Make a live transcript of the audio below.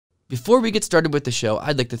Before we get started with the show,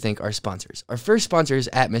 I'd like to thank our sponsors. Our first sponsor is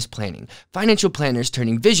Atmos Planning, financial planners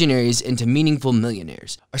turning visionaries into meaningful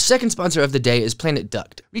millionaires. Our second sponsor of the day is Planet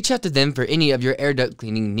Duct. Reach out to them for any of your air duct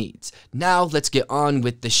cleaning needs. Now, let's get on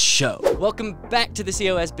with the show. Welcome back to the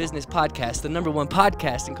COS Business Podcast, the #1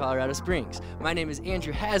 podcast in Colorado Springs. My name is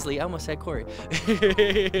Andrew Hasley. I almost said Cory.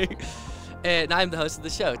 And I'm the host of the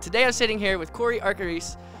show. Today I'm sitting here with Cory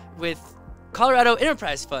Arcarese with Colorado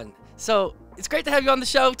Enterprise Fund. So it's great to have you on the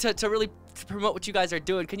show to really promote what you guys are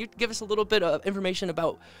doing. Can you give us a little bit of information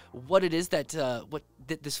about what it is that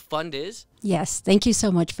this fund is? Yes, thank you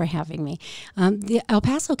so much for having me. The El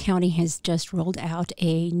Paso County has just rolled out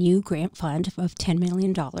a new grant fund of $10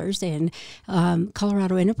 million, and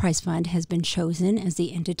Colorado Enterprise Fund has been chosen as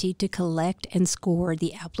the entity to collect and score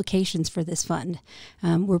the applications for this fund.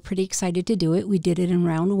 We're pretty excited to do it. We did it in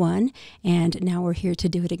round 1, and now we're here to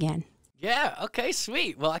do it again. Yeah, okay,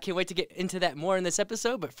 sweet. Well, I can't wait to get into that more in this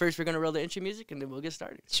episode, but first we're going to roll the intro music and then we'll get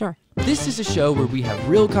started. Sure. This is a show where we have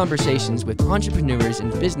real conversations with entrepreneurs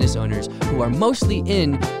and business owners who are mostly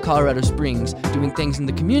in Colorado Springs doing things in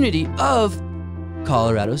the community of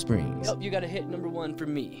Colorado Springs. Yep, you got to hit #1 for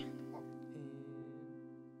me.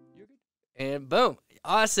 You're good. And boom.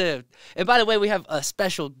 Awesome. And by the way, we have a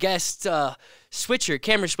special guest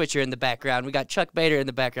camera switcher in the background. We got Chuck Bader in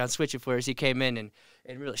the background switching for us. He came in and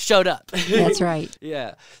really showed up. That's right.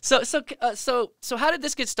 Yeah. So how did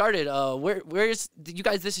this get started? Where is you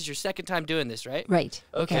guys? This is your second time doing this, right? Right.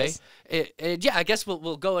 Okay. Yes. Yeah. I guess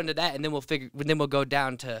we'll go into that, and then we'll go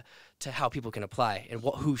down to how people can apply and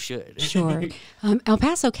who should. Sure. El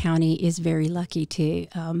Paso County is very lucky to.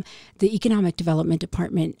 The Economic Development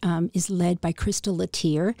Department is led by Crystal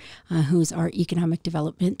Latier, who's our Economic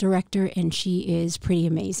Development Director, and she is pretty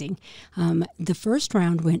amazing. The first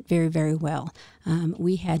round went very, very well.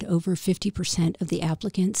 We had over 50% of the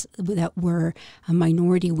applicants that were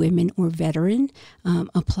minority women or veteran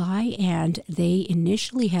apply, and they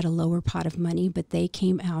initially had a lower pot of money, but they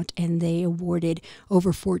came out and they awarded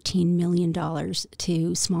over $14 million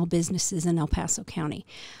to small businesses in El Paso County.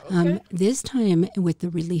 Okay. This time, with the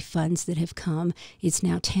relief funds that have come, it's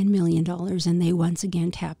now $10 million, and they once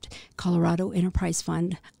again tapped Colorado Enterprise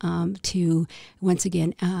Fund to once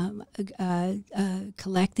again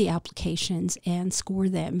collect the applications and score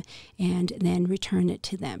them and then return it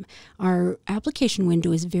to them. Our application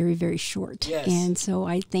window is very, very short. Yes. And so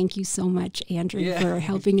I thank you so much, Andrew, for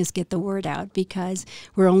helping us get the word out, because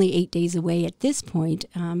we're only 8 days away at this point.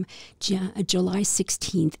 July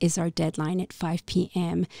 16th is our deadline at 5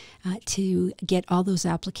 p.m. To get all those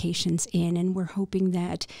applications in, and we're hoping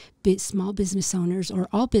that small business owners or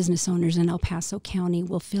all business owners in El Paso County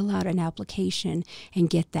will fill out an application and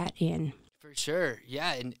get that in. For sure.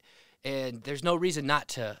 Yeah. And there's no reason not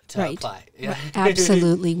to right. apply. Yeah.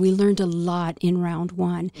 Absolutely. We learned a lot in round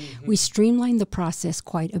 1. Mm-hmm. We streamlined the process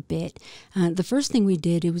quite a bit. The first thing we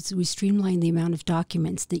did was we streamlined the amount of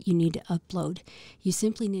documents that you need to upload. You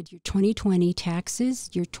simply need your 2020 taxes,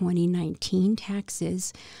 your 2019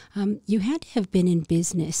 taxes. You had to have been in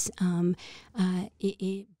business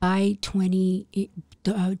by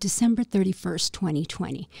December 31st,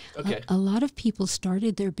 2020. Okay. A lot of people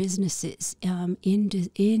started their businesses in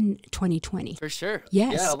 2020. For sure.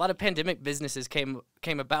 Yes. Yeah, a lot of pandemic businesses came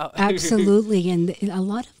about. Absolutely, and a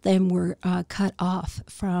lot of them were cut off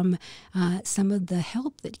from some of the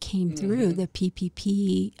help that came through, the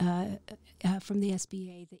PPP from the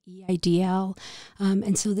SBA, the EIDL,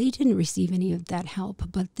 and so they didn't receive any of that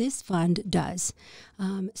help, but this fund does.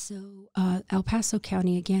 So El Paso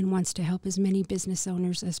County, again, wants to help as many business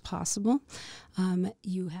owners as possible.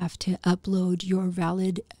 You have to upload your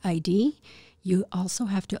valid ID. You also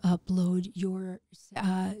have to upload your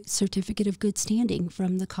certificate of good standing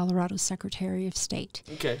from the Colorado Secretary of State.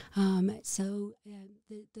 Okay. So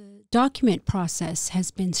the document process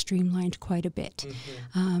has been streamlined quite a bit.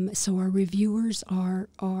 Mm-hmm. So our reviewers are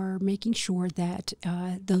making sure that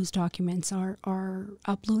those documents are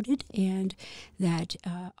uploaded and that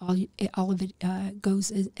all of it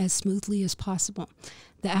goes as smoothly as possible.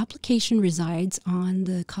 The application resides on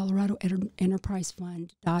the Colorado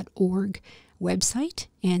EnterpriseFund.org website,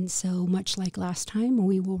 and so much like last time,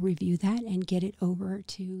 we will review that and get it over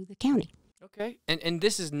to the county. Okay, and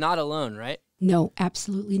this is not a loan, right? No,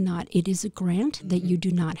 absolutely not. It is a grant that you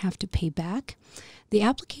do not have to pay back. The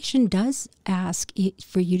application does ask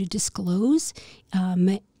for you to disclose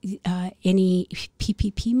any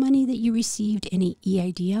PPP money that you received, any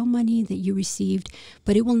EIDL money that you received,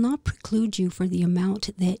 but it will not preclude you for the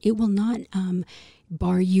amount that it will not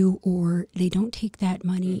bar you, or they don't take that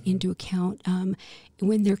money into account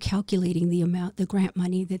when they're calculating the amount, the grant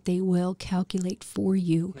money that they will calculate for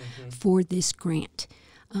you for this grant.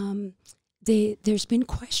 There's been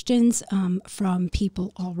questions from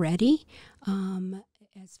people already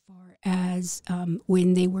as far as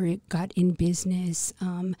when they got in business.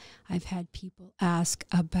 I've had people ask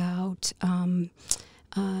about,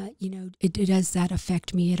 does that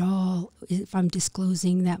affect me at all if I'm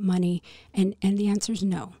disclosing that money? And the answer is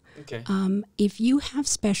no. Okay. If you have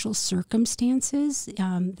special circumstances,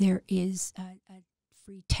 there is a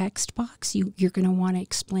free text box. You're going to want to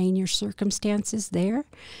explain your circumstances there.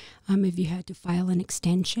 If you had to file an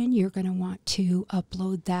extension, you're going to want to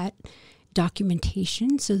upload that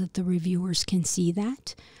documentation so that the reviewers can see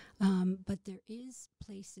that. But there is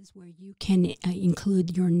places where you can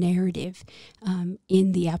include your narrative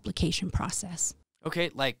in the application process.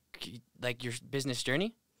 Okay, like your business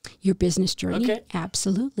journey? Your business journey, okay.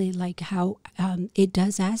 Absolutely. Like how it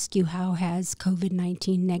does ask you, how has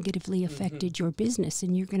COVID-19 negatively affected your business,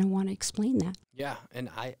 and you're going to want to explain that. Yeah, and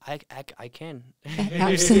I can.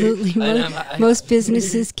 Absolutely, most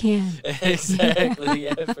businesses can. Exactly,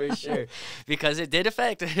 yeah, for sure, because it did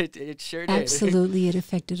affect. It sure did. Absolutely, it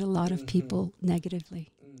affected a lot of people negatively.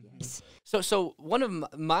 Yes. So one of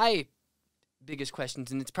my biggest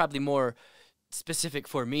questions, and it's probably more specific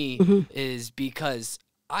for me, is because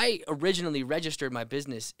I originally registered my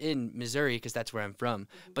business in Missouri because that's where I'm from.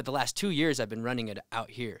 But the last 2 years I've been running it out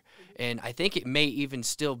here. And I think it may even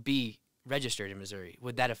still be registered in Missouri.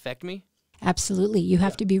 Would that affect me? Absolutely. You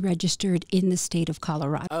have to be registered in the state of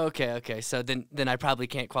Colorado. Okay. So then I probably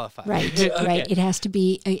can't qualify. Right, okay. Right. It has to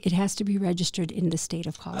be registered in the state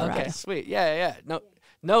of Colorado. Okay, sweet. Yeah.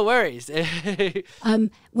 No worries.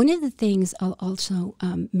 One of the things I'll also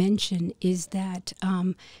mention is that,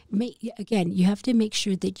 again, you have to make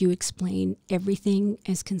sure that you explain everything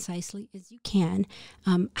as concisely as you can,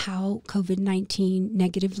 how COVID-19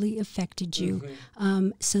 negatively affected you,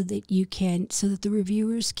 so that the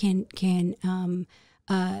reviewers can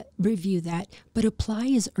review that, but apply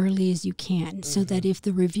as early as you can so that if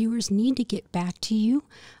the reviewers need to get back to you,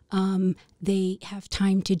 they have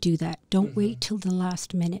time to do that. Don't wait till the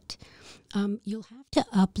last minute. You'll have to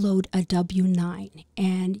upload a W-9,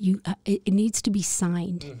 and it needs to be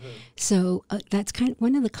signed. So that's kind of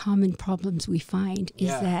one of the common problems we find is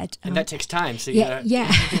that, and that takes time. So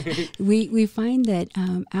we find that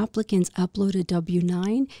applicants upload a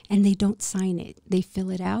W-9 and they don't sign it. They fill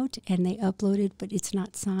it out and they upload it, but it's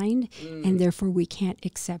not signed, and therefore we can't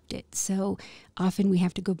accept it. So often we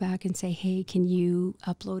have to go back and say, hey, can you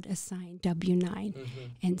upload a signed W-9?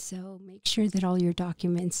 And so make sure that all your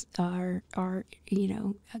documents are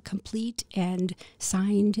complete and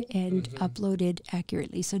signed and uploaded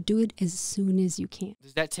accurately. So do it as soon as you can.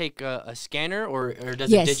 Does that take a scanner or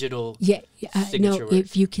does a digital signature no, work?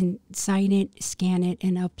 If you can sign it, scan it,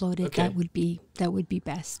 and upload it, that would be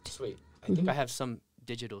best. Sweet. I think I have some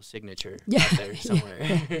digital signature out there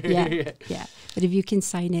somewhere. Yeah. But if you can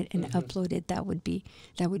sign it and upload it, that would be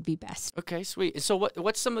best. Okay, sweet. So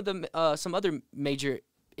what's some of the some other major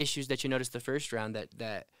issues that you noticed the first round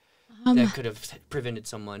that could have prevented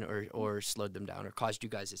someone or slowed them down or caused you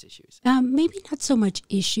guys issues? Maybe not so much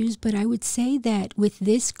issues, but I would say that with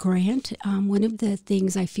this grant, one of the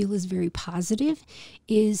things I feel is very positive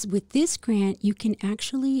is with this grant, you can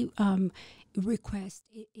actually request,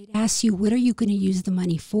 it asks you, what are you going to use the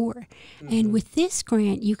money for? And with this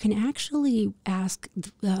grant, you can actually ask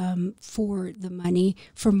for the money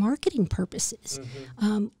for marketing purposes.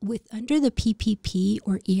 Under the PPP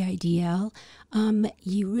or EIDL,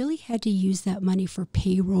 you really had to use that money for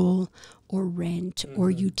payroll or rent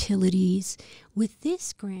or utilities. With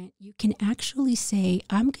this grant, you can actually say,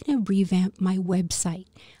 I'm going to revamp my website.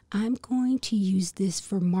 I'm going to use this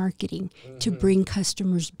for marketing to bring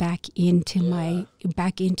customers back into my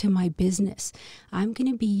business. I'm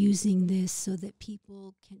going to be using this so that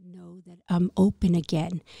people can know that I'm open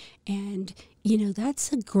again. And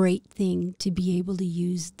that's a great thing to be able to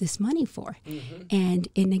use this money for. And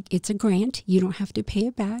it's a grant. You don't have to pay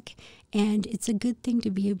it back. And it's a good thing to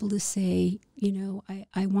be able to say,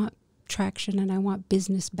 I want traction and I want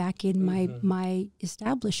business back in my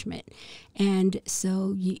establishment. And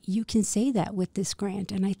so you can say that with this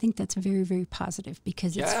grant. And I think that's very, very positive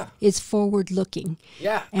because it's forward looking.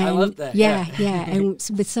 Yeah, and I love that. Yeah. And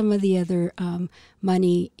with some of the other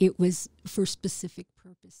money, it was for specific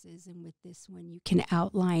purposes. And with this one, you can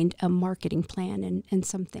outline a marketing plan and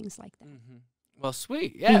some things like that. Well,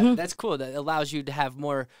 sweet. Yeah, that's cool. That allows you to have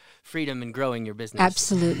more freedom in growing your business.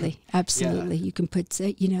 Absolutely. You can put,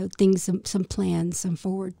 things, some plans, some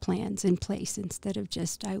forward plans in place instead of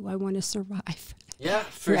just, I want to survive. Yeah,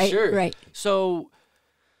 for sure. Right. So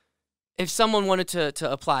if someone wanted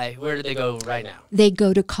to apply, where do they go right now? They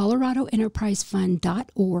go to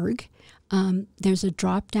coloradoenterprisefund.org. there's a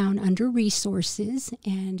drop down under resources,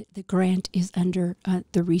 and the grant is under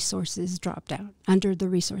the resources drop down. Under the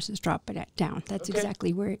resources drop it down. That's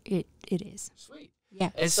exactly where it is. Sweet.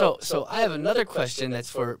 Yeah. And so I have another question that's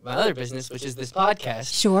for my other business, which is this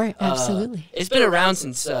podcast. Sure, absolutely. It's been around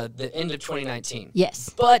since the end of 2019. Yes.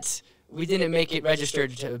 But we didn't make it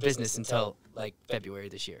registered to a business until like February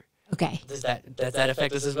this year. Okay. Does that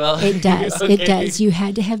affect us as well? It does. Okay. It does. You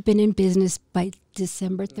had to have been in business by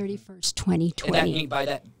December 31st, 2020.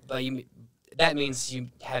 And that means you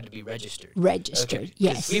had to be registered. Registered, okay.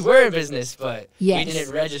 yes. We were in business, but yes. we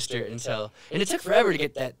didn't register until, and it took forever to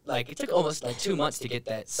get that. Like it took almost like 2 months to get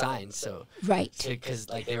that signed. So right, because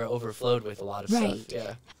like they were overflowed with a lot of right.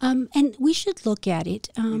 stuff. Yeah. And we should look at it.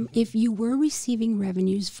 If you were receiving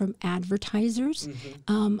revenues from advertisers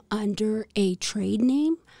under a trade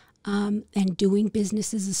name. And doing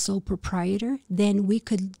business as a sole proprietor, then we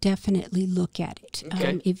could definitely look at it.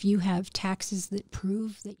 Okay. If you have taxes that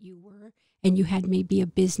prove that you were, and you had maybe a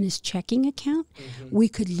business checking account, we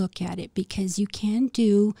could look at it, because you can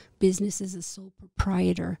do business as a sole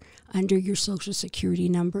proprietor under your Social Security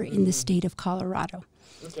number in the state of Colorado.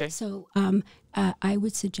 Okay. So I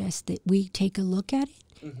would suggest that we take a look at it.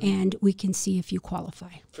 And we can see if you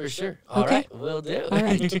qualify. For sure. All right, we'll do. All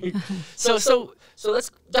right. So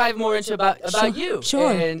let's dive more into about sure. you.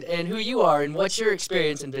 Sure. And who you are and what's your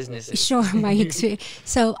experience in business is. Sure, my experience.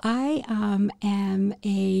 So I am I'm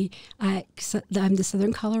the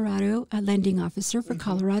Southern Colorado lending officer for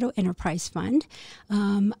Colorado Enterprise Fund.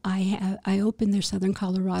 I opened their Southern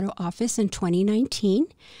Colorado office in 2019.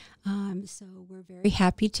 So we're very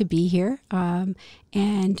happy to be here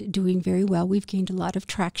and doing very well. We've gained a lot of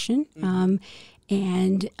traction.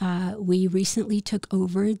 And we recently took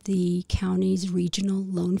over the county's regional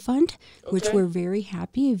loan fund, which we're very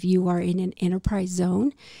happy. If you are in an enterprise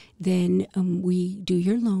zone, then we do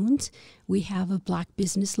your loans. We have a Black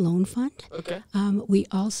Business Loan Fund. Okay. We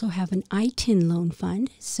also have an ITIN loan fund.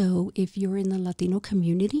 So if you're in the Latino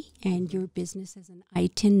community and your business has an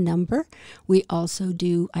ITIN number, we also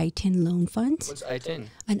do ITIN loan funds. What's ITIN?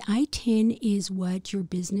 An ITIN is what your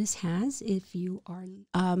business has if you are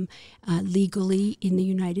legally in the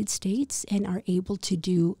United States and are able to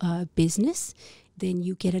do business, then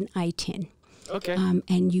you get an ITIN. Okay.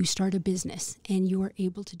 And you start a business, and you are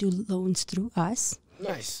able to do loans through us.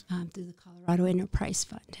 Nice. Through the Colorado Enterprise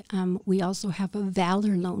Fund. We also have a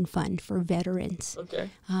Valor Loan Fund for veterans. Okay.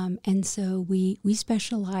 And so we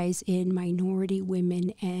specialize in minority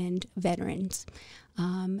women and veterans.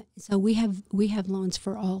 So we have loans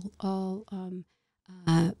for all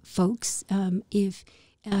folks. If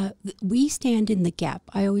we stand in the gap.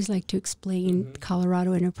 I always like to explain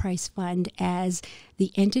Colorado Enterprise Fund as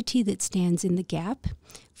the entity that stands in the gap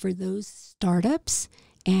for those startups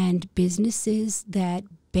and businesses that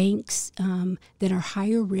banks that are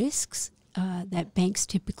higher risks that banks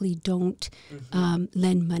typically don't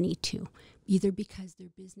lend money to, either because their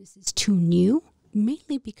business is too new,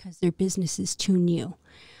 mainly because their business is too new.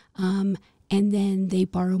 And then they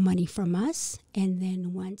borrow money from us, and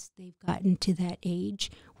then once they've gotten to that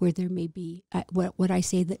age where there may be what I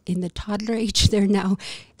say that in the toddler age, they're now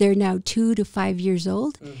 2 to 5 years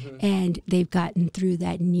old, and they've gotten through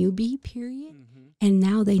that newbie period. And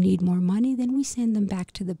now they need more money, then we send them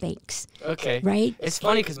back to the banks. Okay. Right? It's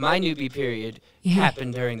funny because my newbie period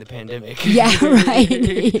happened during the pandemic. Yeah,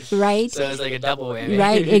 right. Right. So it's like a double whammy.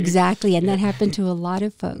 Right, exactly. And that happened to a lot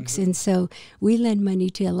of folks. And so we lend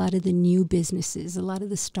money to a lot of the new businesses, a lot of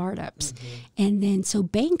the startups. And then so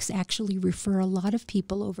banks actually refer a lot of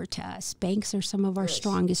people over to us. Banks are some of our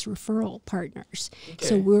strongest referral partners. Okay.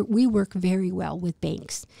 So we work very well with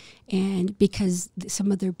banks. And because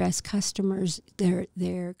some of their best customers,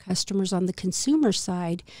 their customers on the consumer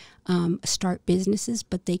side start businesses,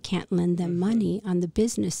 but they can't lend them money on the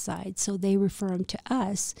business side. So they refer them to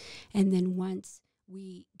us. And then once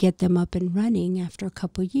we get them up and running after a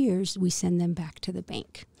couple of years, we send them back to the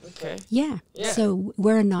bank. Okay. Yeah. So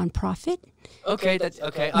we're a nonprofit. Okay, that's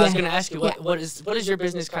okay. I was going to ask you what is your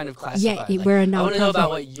business kind of classified? Yeah, we're a nonprofit. I want to know about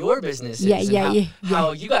what your business is and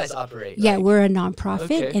how you guys operate. Yeah, we're a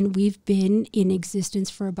nonprofit, and we've been in existence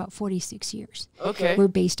for about 46 years. Okay. We're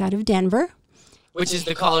based out of Denver. Which is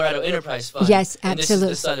the Colorado Enterprise Fund. Yes, absolutely. And this is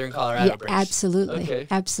the Southern Colorado branch. Absolutely. Okay.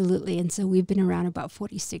 Absolutely. And so we've been around about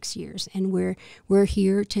 46 years, and we're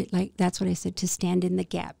here to, like, that's what I said, to stand in the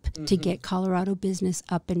gap, to get Colorado business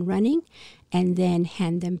up and running, and then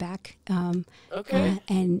hand them back and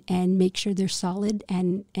make sure they're solid.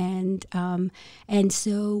 And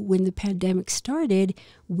so when the pandemic started,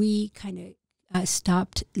 we kind of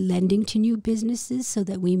stopped lending to new businesses so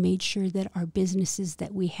that we made sure that our businesses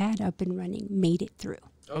that we had up and running made it through.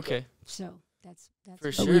 Okay. So that's For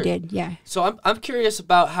what sure. we did. Yeah. So I'm curious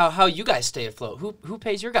about how you guys stay afloat. Who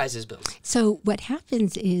pays your guys' bills? So what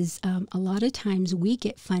happens is a lot of times we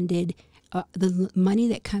get funded. The money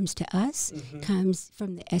that comes to us comes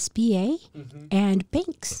from the SBA and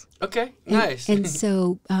banks. Okay, nice. And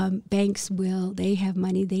so banks they have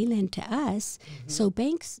money they lend to us. So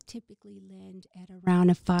banks typically lend at around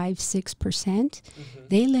a 5-6%.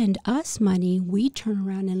 They lend us money, we turn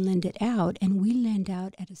around and lend it out, and we lend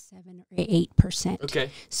out at a 7 or 8%. Okay.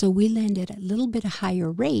 So we lend at a little bit a higher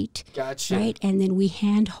rate. Gotcha. Right? And then we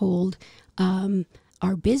handhold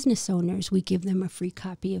our business owners. We give them a free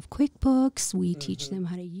copy of QuickBooks. We teach them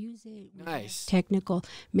how to use it. Nice. Technical.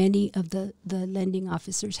 Many of the lending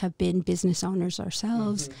officers have been business owners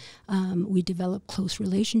ourselves. We develop close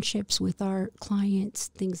relationships with our clients,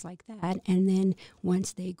 things like that. And then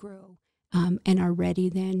once they grow and are ready,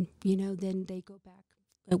 then they go back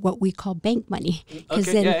at what we call bank money. Because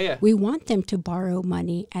then we want them to borrow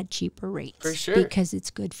money at cheaper rates. For sure. Because it's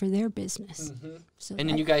good for their business. So and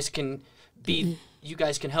then you guys can you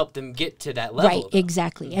guys can help them get to that level. Right,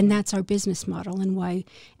 exactly. And that's our business model and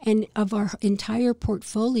of our entire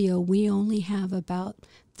portfolio, we only have about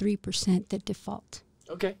 3% that default.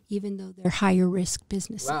 Okay. Even though they're higher risk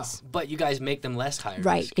businesses. Wow. But you guys make them less high risk.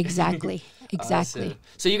 Right, exactly. Exactly. Awesome.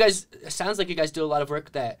 So you guys, it sounds like you guys do a lot of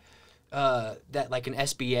work that like an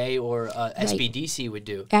SBA or SBDC would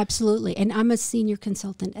do. Absolutely. And I'm a senior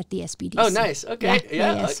consultant at the SBDC. Oh, nice. Okay.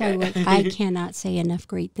 Yeah. Okay. So I cannot say enough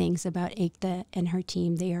great things about Ekta and her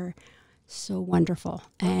team. They are so wonderful.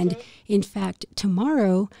 And in fact,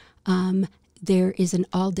 tomorrow there is an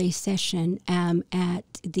all-day session at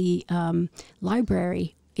the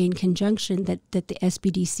library in conjunction that the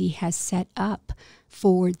SBDC has set up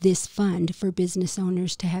for this fund for business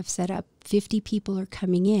owners to have set up. 50 people are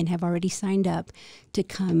coming in, have already signed up to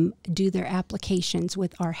come do their applications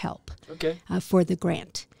with our help for the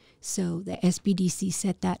grant. So the SBDC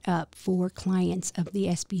set that up for clients of the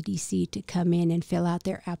SBDC to come in and fill out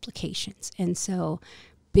their applications. And so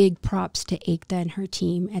big props to Ekta and her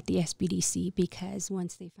team at the SBDC, because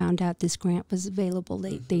once they found out this grant was available,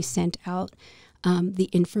 they sent out the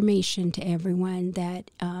information to everyone that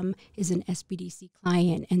is an SBDC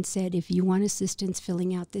client and said, if you want assistance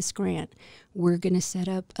filling out this grant, we're going to set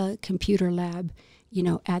up a computer lab,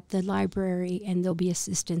 at the library, and there'll be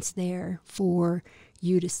assistance there for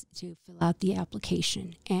you to fill out the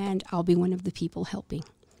application. And I'll be one of the people helping.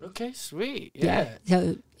 Okay, sweet. Yeah.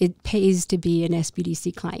 So it pays to be an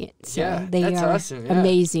SBDC client. So they that's are awesome. Yeah.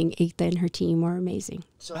 amazing. Ekta and her team are amazing.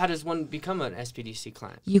 So how does one become an SBDC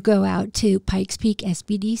client? You go out to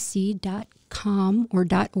pikespeaksbdc.com or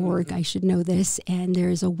 .org, I should know this, and there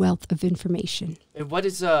is a wealth of information. And what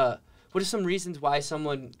are some reasons why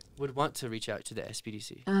someone would want to reach out to the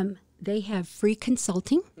SBDC? They have free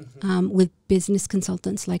consulting with business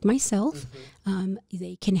consultants like myself.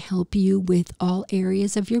 They can help you with all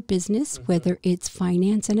areas of your business, whether it's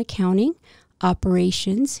finance and accounting,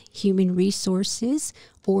 operations, human resources,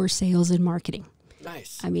 or sales and marketing.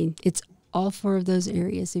 Nice. I mean, it's all 4 of those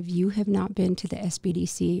areas. If you have not been to the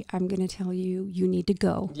SBDC, I'm going to tell you, you need to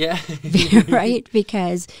go. Yeah. Right?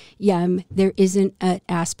 Because, there isn't an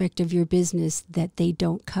aspect of your business that they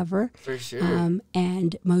don't cover. For sure.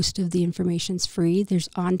 And most of the information's free. There's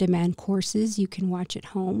on-demand courses you can watch at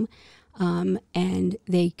home. And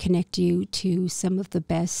they connect you to some of the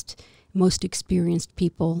best, most experienced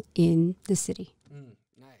people in the city.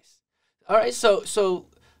 Nice. All right. So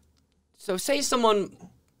say someone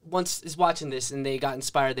is watching this and they got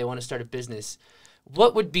inspired, they want to start a business.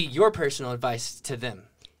 What would be your personal advice to them?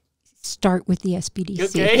 Start with the SBDC.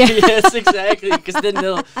 Okay, yes, exactly. Because then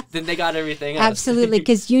they got everything else. Absolutely,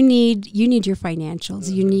 because you need your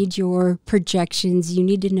financials, you need your projections, you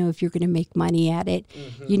need to know if you're going to make money at it,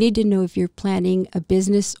 you need to know if you're planning a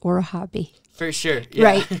business or a hobby. For sure,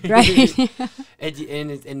 yeah. Right.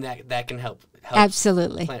 and that can help.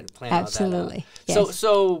 Absolutely, plan absolutely. All that out. Yes.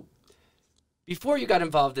 So before you got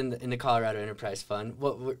involved in the Colorado Enterprise Fund,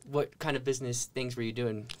 what kind of business things were you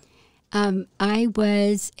doing? I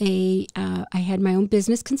had my own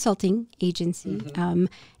business consulting agency,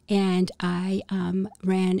 and I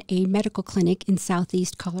ran a medical clinic in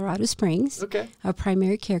Southeast Colorado Springs, a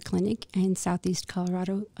primary care clinic in Southeast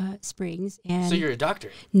Colorado Springs. And so you're a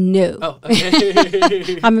doctor? No. Oh,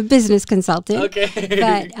 okay. I'm a business consultant. Okay.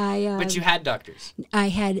 But you had doctors? I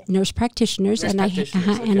had nurse practitioners, and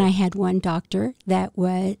I had one doctor that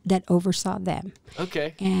oversaw them.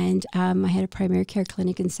 Okay. And I had a primary care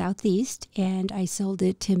clinic in Southeast, and I sold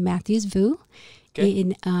it to Matthews Vu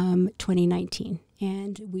in 2019.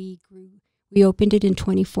 And we opened it in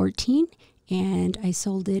 2014, and I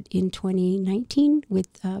sold it in 2019 with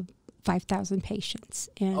 5,000 patients.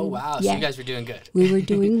 And Oh, wow. So you guys were doing good. We were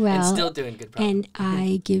doing well. And still doing good. Probably. And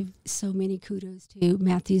I give so many kudos to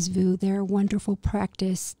Matthews Vu. They're a wonderful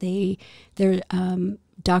practice. They're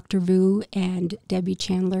Dr. Vu and Debbie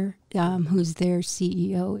Chandler, who's their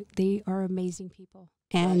CEO. They are amazing people.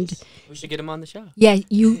 And nice. We should get them on the show. Yeah,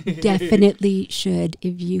 you definitely should.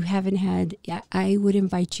 If you haven't had, I would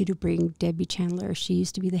invite you to bring Debbie Chandler. She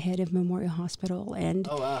used to be the head of Memorial Hospital, and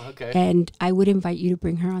oh wow, okay. And I would invite you to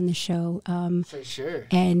bring her on the show. For sure.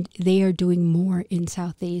 And they are doing more in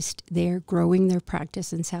Southeast. They're growing their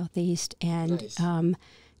practice in Southeast and nice.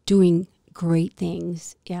 Doing great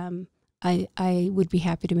things. I would be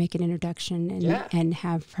happy to make an introduction and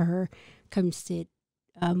have her come sit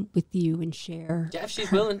with you and share. Yeah, if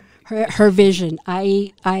she's willing. Her vision.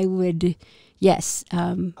 I would, yes.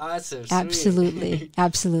 Awesome. Absolutely, sweet.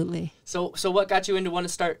 Absolutely. So what got you into want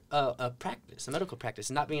to start a practice, a medical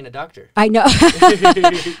practice, not being a doctor? I know.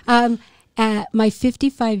 My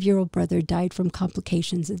 55-year-old brother died from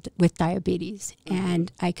complications with diabetes,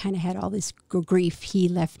 and I kind of had all this grief. He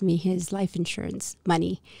left me his life insurance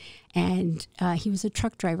money, and he was a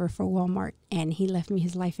truck driver for Walmart, and he left me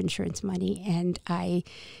his life insurance money, and I...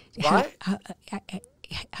 What?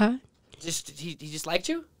 Huh? He just liked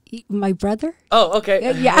you? My brother? Oh,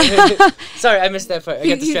 okay. Yeah. Sorry, I missed that part. I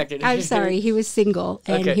got distracted. I'm sorry. He was single,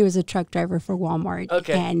 and Okay. he was a truck driver for Walmart.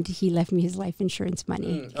 Okay. And he left me his life insurance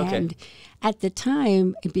money. Okay. And at the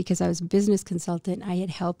time, because I was a business consultant, I had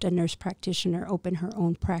helped a nurse practitioner open her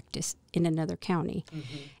own practice in another county.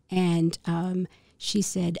 And she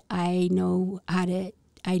said, I know how to...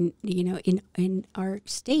 in our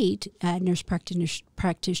state, nurse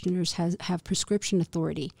practitioners have prescription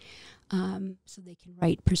authority. So they can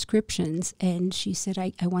write prescriptions. And she said,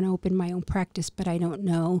 I want to open my own practice, but I don't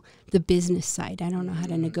know the business side. I don't know how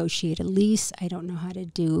to negotiate a lease. I don't know how to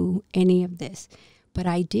do any of this. But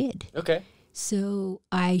I did. Okay. So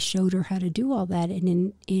I showed her how to do all that.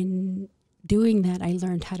 And in doing that, I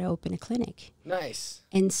learned how to open a clinic. Nice.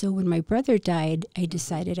 And so when my brother died, I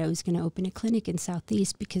decided I was going to open a clinic in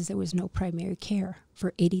Southeast because there was no primary care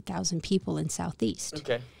for 80,000 people in Southeast.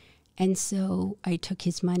 Okay. And so I took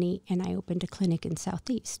his money and I opened a clinic in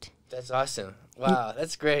Southeast. That's awesome. Wow,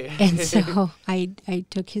 that's great. And so I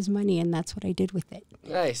took his money, and that's what I did with it.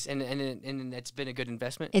 Nice. And it's been a good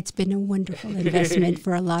investment? It's been a wonderful investment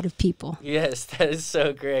for a lot of people. Yes, that is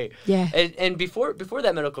so great. Yeah. And before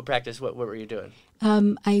that medical practice, what were you doing?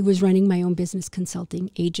 I was running my own business consulting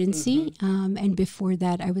agency. And before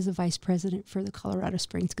that, I was a vice president for the Colorado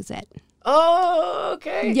Springs Gazette. Oh,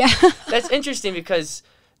 okay. Yeah. That's interesting because...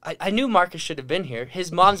 I knew Marcus should have been here.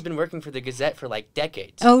 His mom's been working for the Gazette for like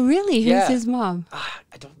decades. Oh, really? Yeah. Who's his mom?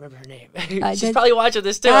 I don't remember her name. She's that- probably watching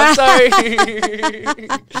this too. I'm sorry.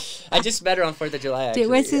 I just met her on 4th of July, actually.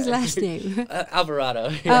 What's his last name?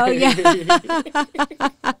 Alvarado. Oh, yeah.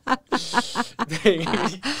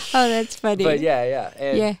 Oh, that's funny. But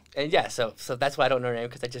yeah. And yeah. so that's why I don't know her name,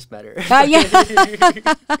 because I just met her. Oh, yeah.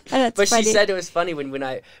 That's But funny. she said it was funny when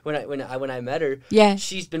I met her. Yeah.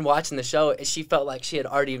 She's been watching the show, and she felt like she had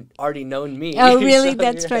already known me. Oh, really? So,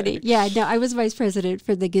 That's yeah. funny. Yeah, no, I was vice president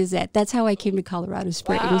for the Gazette. That's how I came to Colorado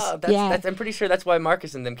Springs. Wow, yeah. I'm pretty sure that's why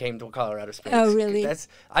Marcus and them came to Colorado Springs. Oh, really?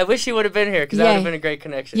 I wish he would have been here, because that would have been a great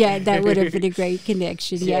connection. Yeah, that would have been a great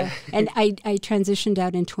connection. Yeah. Yeah. And I transitioned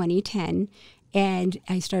out in 2010. And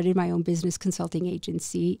I started my own business consulting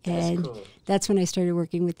agency, and cool. that's when I started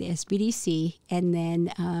working with the SBDC, and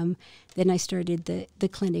then I started the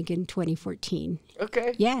clinic in 2014.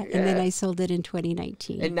 Okay. Yeah, and then I sold it in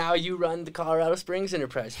 2019. And now you run the Colorado Springs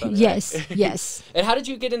Enterprise Fund. Yes, right? yes. And how did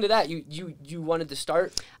you get into that? You wanted to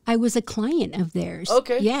start? I was a client of theirs.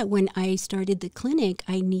 Okay. Yeah, when I started the clinic,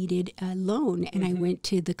 I needed a loan, and I went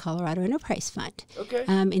to the Colorado Enterprise Fund. Okay.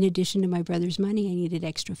 In addition to my brother's money, I needed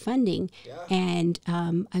extra funding, and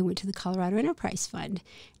I went to the Colorado Enterprise Fund.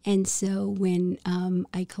 And so when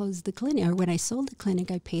I closed the clinic, or when I sold the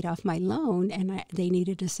clinic, I paid off my loan, and they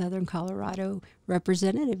needed a Southern Colorado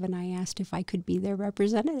representative, and I asked if I could be their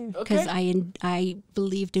representative because I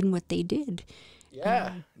believed in what they did.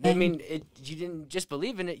 Yeah. I mean, you didn't just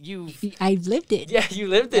believe in it. I've lived it. Yeah, you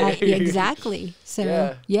lived it. Exactly.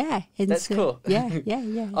 So, yeah. And that's cool. Yeah.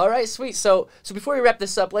 All right, sweet. So before we wrap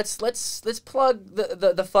this up, let's plug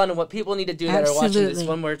the fun and what people need to do that are watching this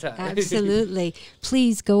one more time. Absolutely.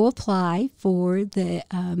 Please go apply for the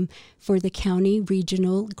county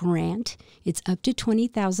regional grant. It's up to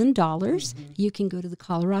 $20,000. You can go to the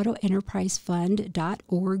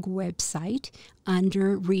coloradoenterprisefund.org website.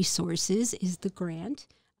 Under resources is the grant.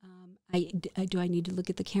 Do I need to look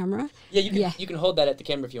at the camera? Yeah, you can hold that at the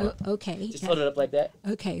camera if you want. Okay. Just hold it up like that.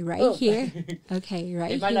 Okay, right here. Okay, right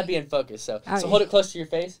here. It might not be in focus, so hold it close to your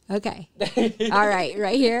face. Okay. All right,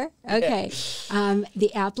 right here. Okay.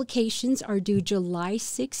 The applications are due July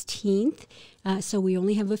 16th. So we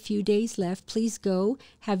only have a few days left. Please go.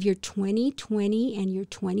 Have your 2020 and your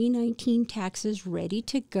 2019 taxes ready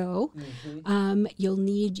to go. You'll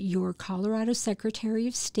need your Colorado Secretary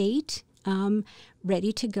of State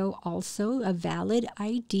ready to go also, a valid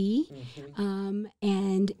ID.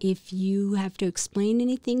 And if you have to explain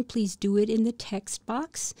anything, please do it in the text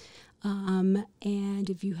box. And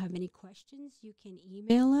if you have any questions, you can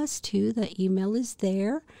email us too. The email is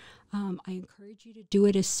there. I encourage you to do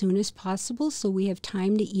it as soon as possible so we have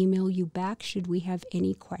time to email you back should we have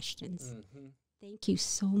any questions. Thank you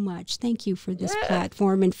so much. Thank you for this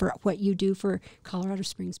platform and for what you do for Colorado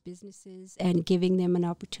Springs businesses and giving them an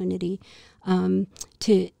opportunity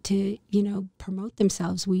to promote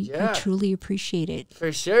themselves. We truly appreciate it.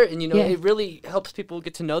 For sure. And, it really helps people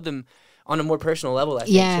get to know them on a more personal level, I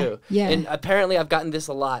think, too. Yeah. And apparently I've gotten this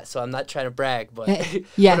a lot, so I'm not trying to brag, but,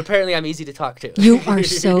 but apparently I'm easy to talk to. You are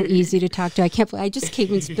so easy to talk to. I can't believe I just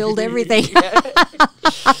came and spilled everything.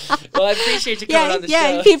 Well, I appreciate you coming on the show.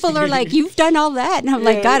 Yeah, people are like, you've done all that. And I'm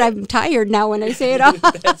like, God, I'm tired now when I say it all.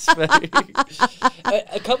 That's funny.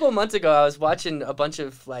 A couple of months ago, I was watching a bunch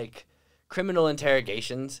of, criminal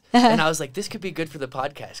interrogations, and I was like, this could be good for the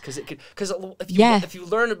podcast because if you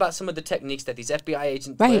learn about some of the techniques that these FBI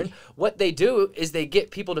agents learn, what they do is they get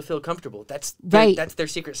people to feel comfortable. That's their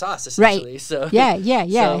secret sauce, essentially. So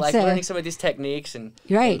So learning some of these techniques and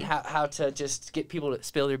how to just get people to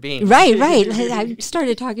spill their beans. Right. I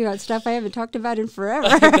started talking about stuff I haven't talked about in forever.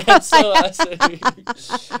 That's so awesome.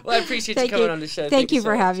 Well, I appreciate you coming on the show. Thank you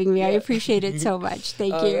for having me. I appreciate it so much.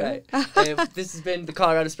 Thank you. Right. This has been the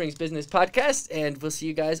Colorado Springs Business Podcast, and we'll see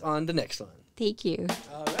you guys on the next one. Thank you.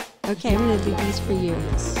 All right. Okay, I'm going to do these for you.